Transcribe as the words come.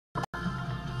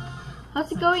How's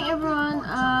it going, everyone?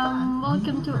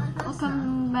 Welcome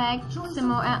back to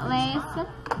more Outlast.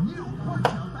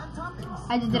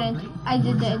 I did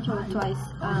the intro twice.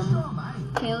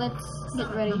 Okay, let's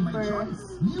get ready for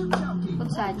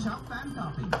what's side.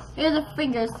 Here the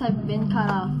fingers have been cut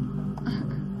off.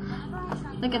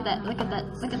 Look at that, look at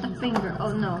the finger.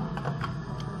 Oh no.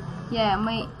 Yeah,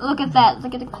 look at that,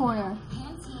 look at the corner.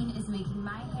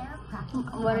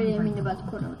 What do you mean about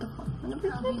the corner? What the fuck?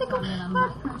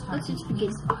 Let's just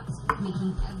begin.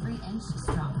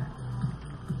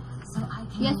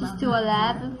 Yes, it's to a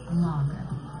lab.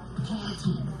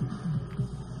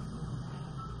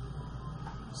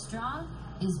 Strong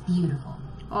is beautiful.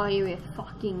 Oh, here we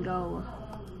fucking go.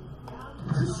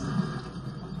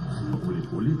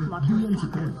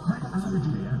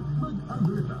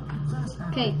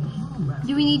 Okay,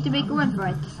 do we need to make a run for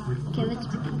it? Okay, let's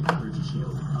begin.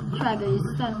 Trigger, you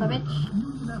son of a bitch.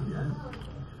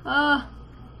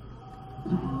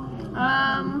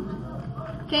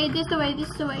 Okay, this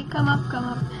way, come up.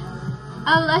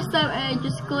 Last time I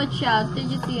just glitched out,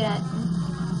 did you see that?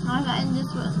 And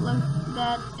just look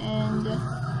that and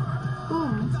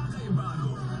boom.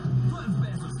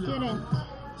 Didn't.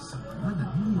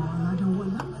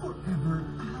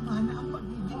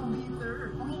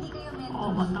 Oh,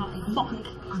 what the fuck?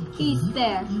 He's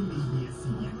there.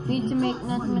 Need to make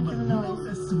not much of a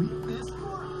noise.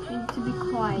 Need to be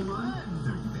quiet.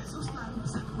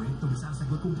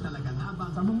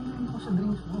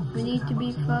 We need to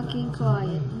be fucking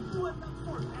quiet.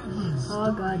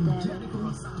 Oh god damn it.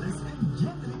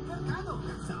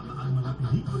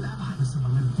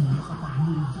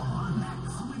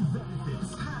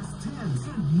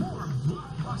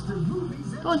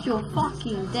 Don't you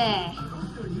fucking dare.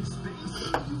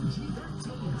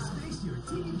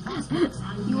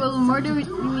 You will murder me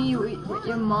with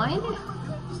your mind? What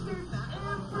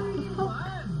the fuck?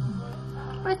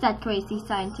 Where's that crazy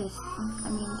scientist? I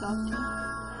mean doctor.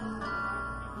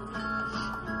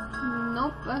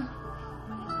 Nope.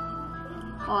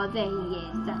 Oh, there he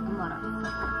is, that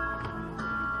motherfucker.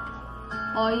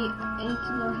 Oh, I need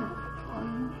to lure him.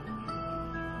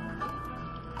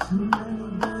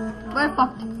 We're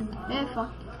fucked. We're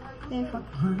fucked.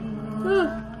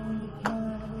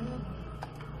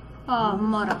 Oh,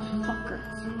 motherfucker.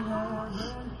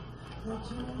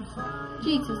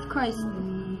 Jesus Christ.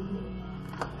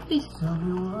 Please.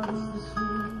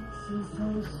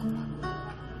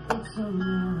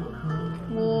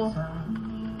 Whoa.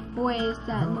 Where is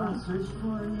that noise?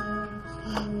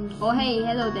 Oh, hey,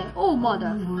 hello there. Oh,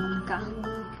 motherfucker.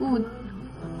 Ooh.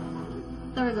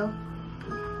 There we go.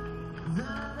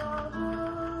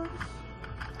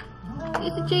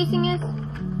 Is it chasing us?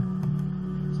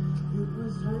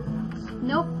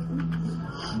 Nope.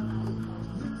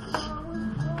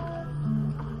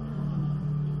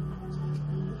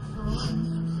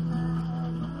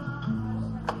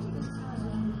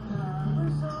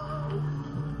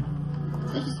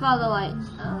 Let's just follow the light.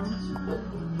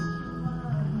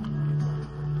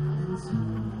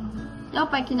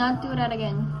 Nope, I cannot do that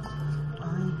again.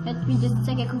 Let me just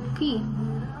take a quick pee.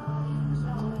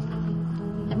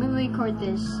 Let me record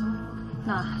this.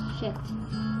 Nah, shit.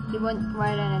 He won't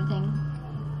write anything.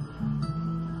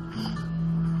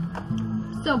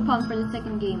 So pumped for the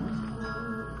second game.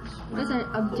 What is our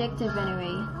objective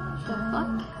anyway? The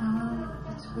fuck?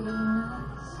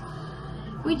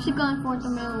 Reach the gun for the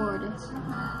mail order.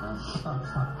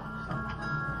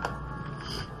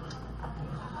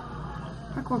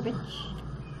 Parkour, bitch.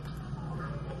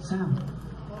 Sam,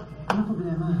 ano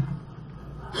problema?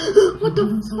 What the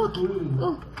fuck?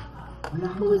 Oh,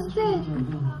 who is that?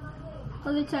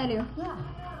 Oh, it's right here. Yeah,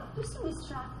 you seem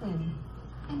distracted.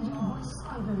 And your voice is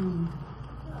quivering.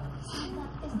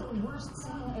 That is the worst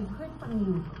thing I've heard from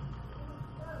you.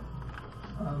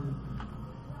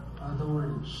 Don't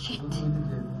worry. Shit. We'll do it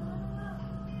again.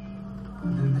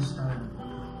 And then this time,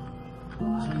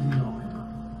 it's really okay.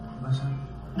 Basta?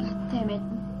 God damn it.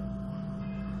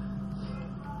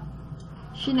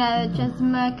 Should I just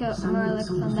Murkoff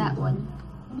on that one?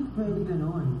 Hindi pwede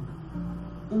ganon.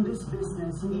 In this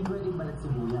business, hindi pwedeng balat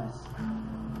sibuyas.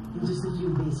 In just a few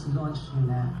days, launch nyo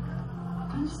na.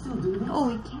 Can you still do this? Oh,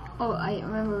 we can. Oh, I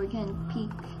remember we can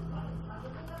peek.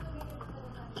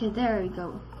 Okay, there we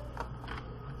go.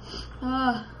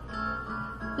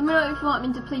 Let me know if you want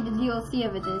me to play the DLC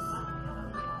of this.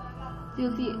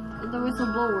 DLC, the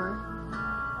whistleblower.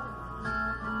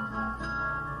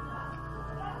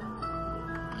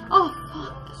 Oh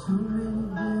fuck!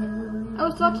 I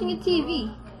was watching a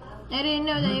TV. I didn't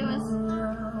know that it was.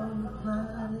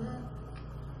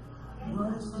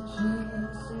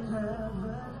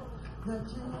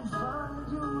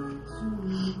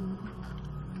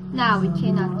 Now we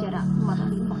cannot get out,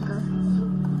 motherfucker.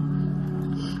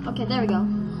 Okay, there we go.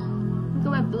 Look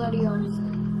at my bloody arms.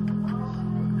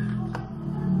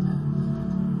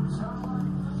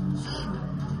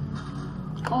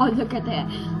 Oh, look at that.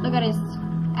 Look at his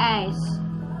eyes.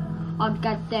 Oh,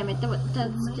 god damn it.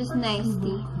 That's just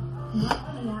nasty.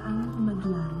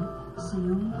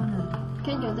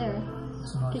 Can't go there.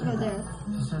 Can't go there.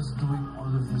 She says doing all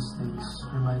of these things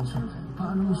reminds her of him.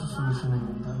 Paano mo susolusyonan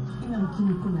yun, Dad? Inangkin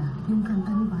ko na yung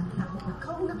kanta ni Bata.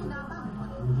 Ikaw na kinabang.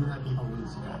 Hindi natin pauwi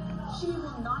siya. She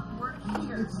will not work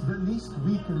here. It's the least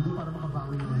we can do para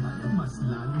makabawi naman tayo. Mas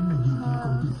lalong nagiging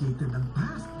complicated ang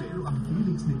past. Pero ang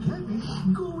feelings ni Kevin,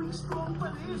 going strong pa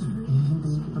rin.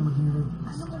 Hihintayin kita maging ready.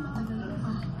 Ano kung matagal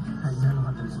pa? Kahit gano'ng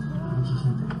katalis,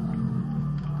 maghihintay ko.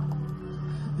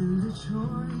 And the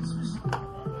choice was...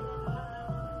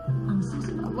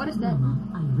 What is that?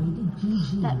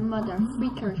 That mother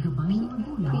freaker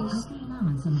priest.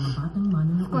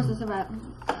 Of course it's about.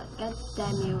 God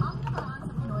damn you.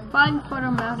 Find photo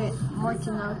mounted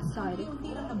Martin outside.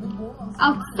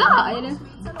 Outside?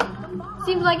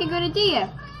 Seems like a good idea.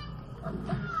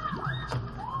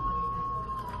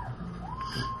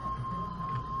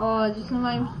 Oh, it just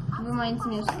reminds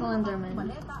me of Slenderman.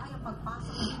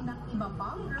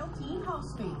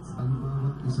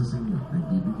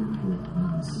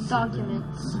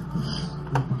 Documents.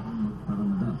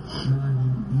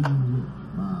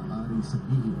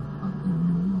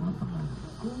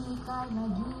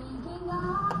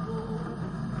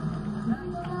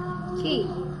 Okay,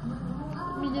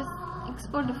 let me just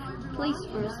explore the place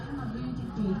first.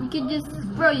 You could just,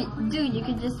 dude, you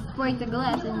could just break the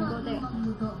glass and go there.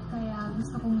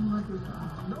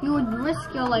 You would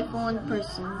risk your life for one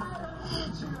person.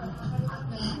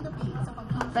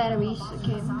 Batteries,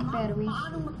 okay, batteries.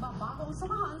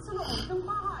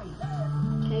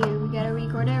 Okay, we gotta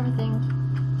record everything.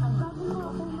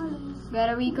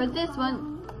 Gotta record this one.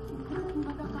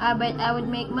 I bet I would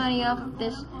make money off of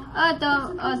this.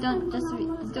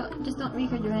 Just don't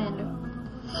record your hand.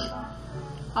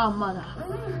 Oh, mother.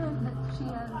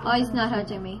 Oh, he's not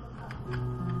hurting me.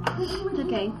 It's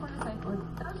okay.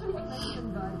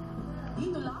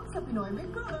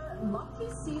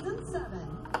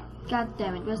 God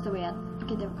damn it, where's the way out?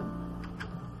 Okay, there we go.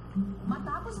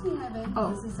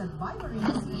 Oh. So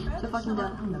fucking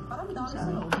done. I'm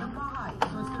sorry.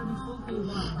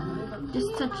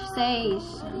 Just touch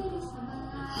says.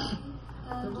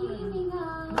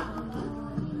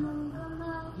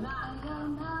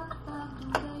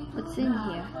 What's in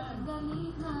here?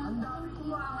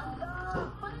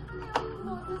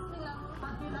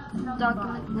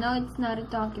 Document. No, it's not a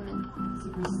document.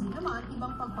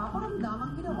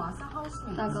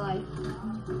 Dog life.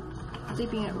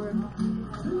 Sleeping at work.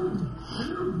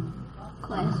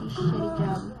 Classy, shitty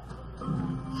job.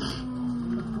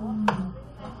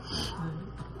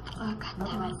 Oh, god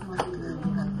damn it.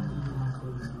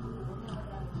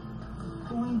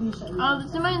 Oh,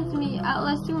 this reminds me,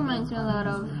 Outlast 2 reminds me a lot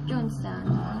of Jonestown.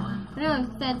 I don't know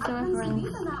if that's a reference,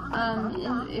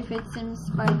 if it's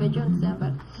inspired by Jonestown,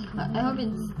 but I hope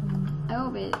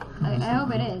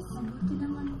it is.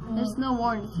 There's no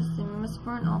warning system. You must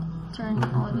turn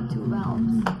on the two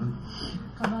valves.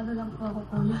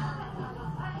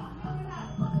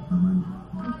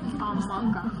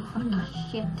 Oh my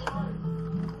shit.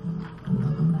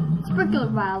 Sprinkler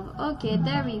valve. Okay,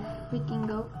 there we freaking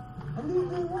go.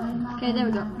 Okay, there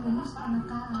we go.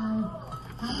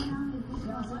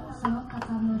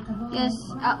 Yes,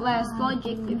 Outlast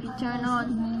logic. If you turn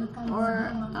on,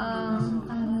 or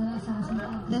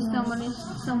there's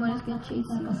someone is gonna chase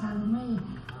you.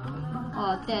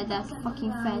 Oh, there, that's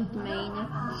fucking fat man.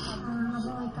 I'm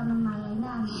just waiting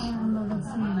for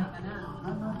someone.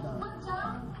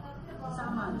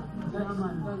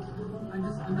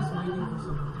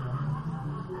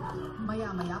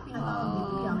 Maya-maya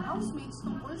pinatawag ang housemates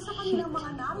tungkol sa kanilang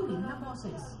mga narinig na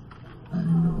boses. I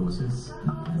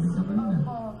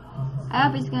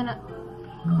hope he's gonna.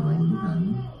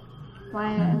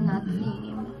 Why I'm not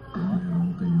seeing him?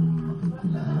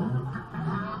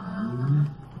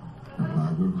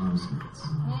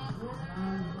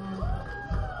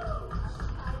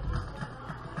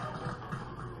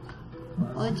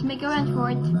 Well, let's make a run for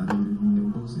it.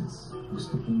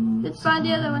 Let's find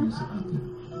the other one.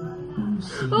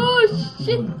 Oh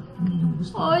shit!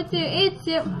 Oh, it's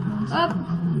it. Up.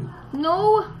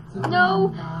 No,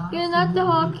 no, you're not the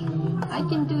hawk. I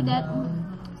can do that.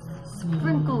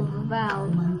 Sprinkle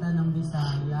valve.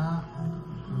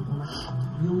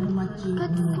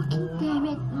 God fucking damn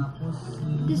it!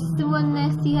 This is the one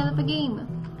nasty hell of a game.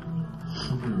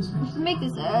 We should make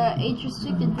this age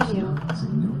restricted video.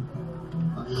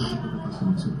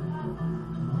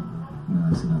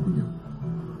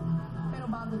 Pero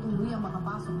bago tuluyang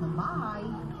makapasok ng bahay,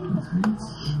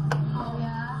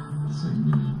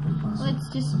 Let's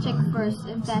just check first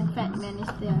if that fat man is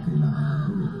there.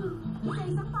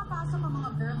 isa-isang papasok ang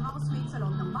mga girl housemates sa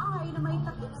loob ng bahay na may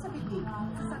takip sa bibig.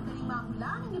 Sa sandaling mahula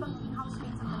ng ibang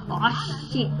housemates ang kanilang Oh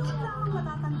shit. lamang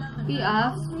matatandang We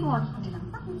are fucked.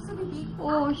 takip sa bibig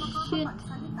Oh shit.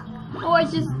 Oh, I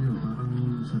just...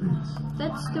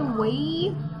 That's the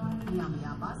way.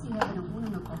 Maya-maya pa, si Heaven ang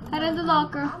unang nagpapunta. Out of the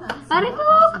locker. Out of the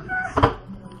locker.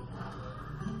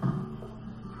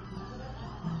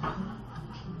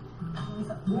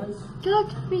 God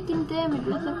freaking damn it,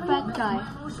 with the fat guy.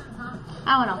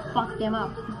 I wanna fuck them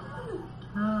up.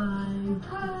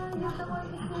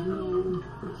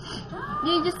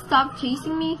 Did you just stop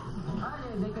chasing me?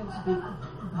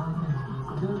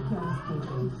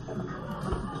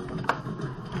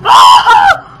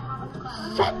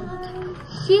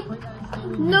 Shit!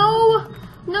 No!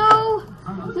 No!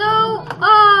 No!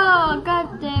 Oh,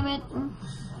 god damn it.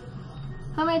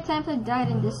 How many times I died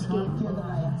in this game?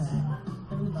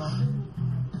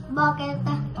 Bakit?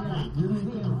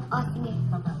 Oh, sige.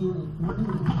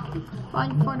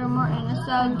 One quarter more in a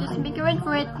sound. Just make a run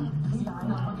for it.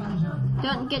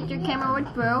 Don't get your camera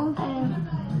wet, bro.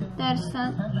 That's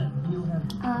not...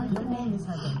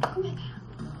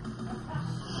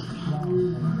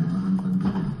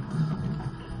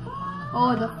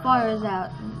 Oh, the fire's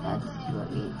out. That's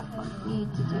what we need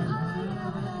to do.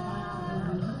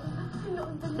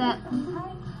 What's that?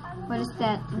 What is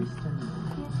that?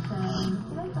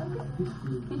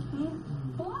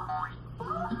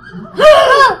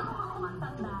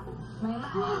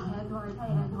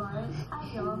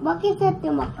 Bakit sa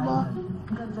tumakbo?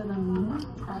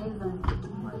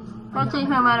 I'll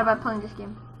change my mind about playing this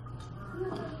game.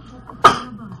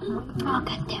 Oh,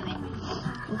 god damn it.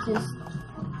 This is...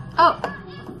 Oh!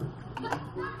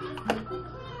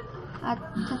 I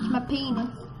touched my penis.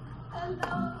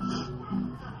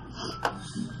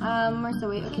 Where's the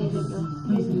way? Okay, there we go.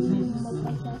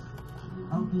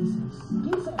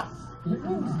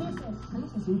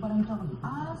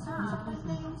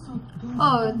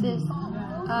 Oh, this.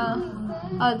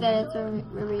 Oh, that is a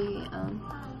very, I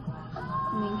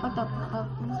mean, fucked up.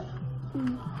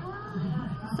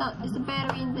 So, is the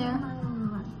battery in there?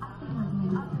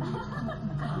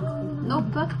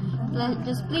 Nope.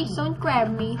 Just please don't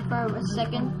grab me for a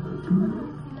second.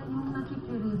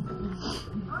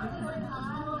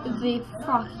 The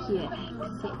fucking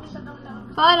exit.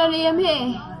 Finally, I'm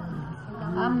here.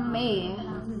 I'm here.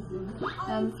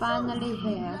 I'm finally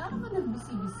here.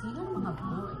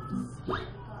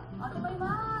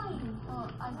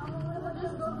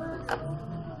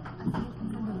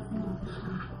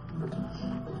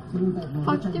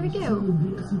 Fuck, there we go.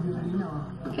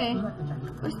 Okay.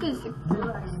 What's this?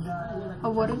 A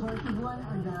water?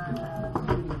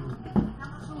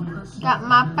 Got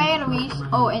my batteries.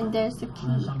 Oh, and there's the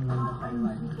key.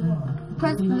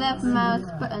 Press the left mouse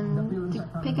button to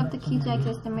pick up the key to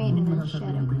access the main and then shut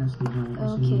it.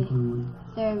 Okay.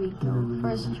 There we go.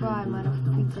 First try,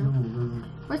 motherfucker.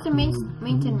 Where's the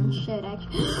maintenance shed,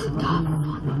 actually?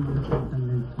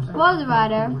 What's the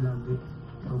matter?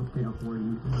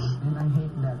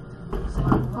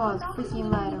 Oh, it's freaking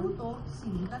matter.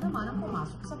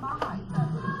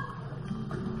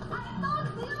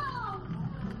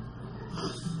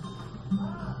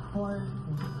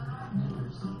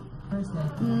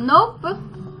 Nope.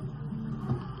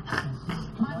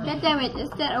 God damn it, is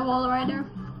that a wall rider?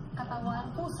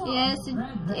 Yes,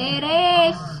 it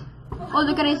is. Oh,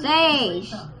 look at his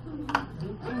ace.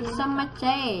 So much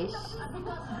ace.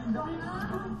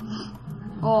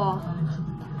 Oh.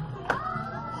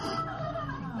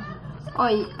 Oh,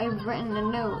 I've written a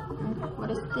note. What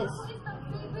is this?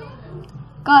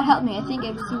 God help me, I think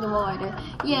I've seen the wall rider.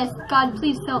 Yes, God,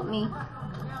 please help me.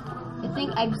 I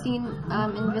think I've seen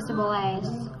invisible eyes.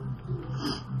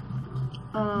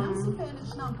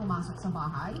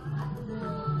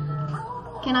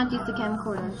 Cannot use the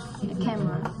camcorder. The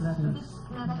camera.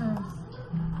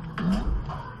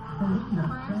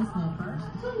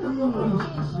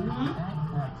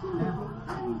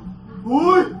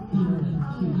 What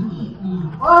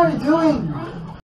are you doing?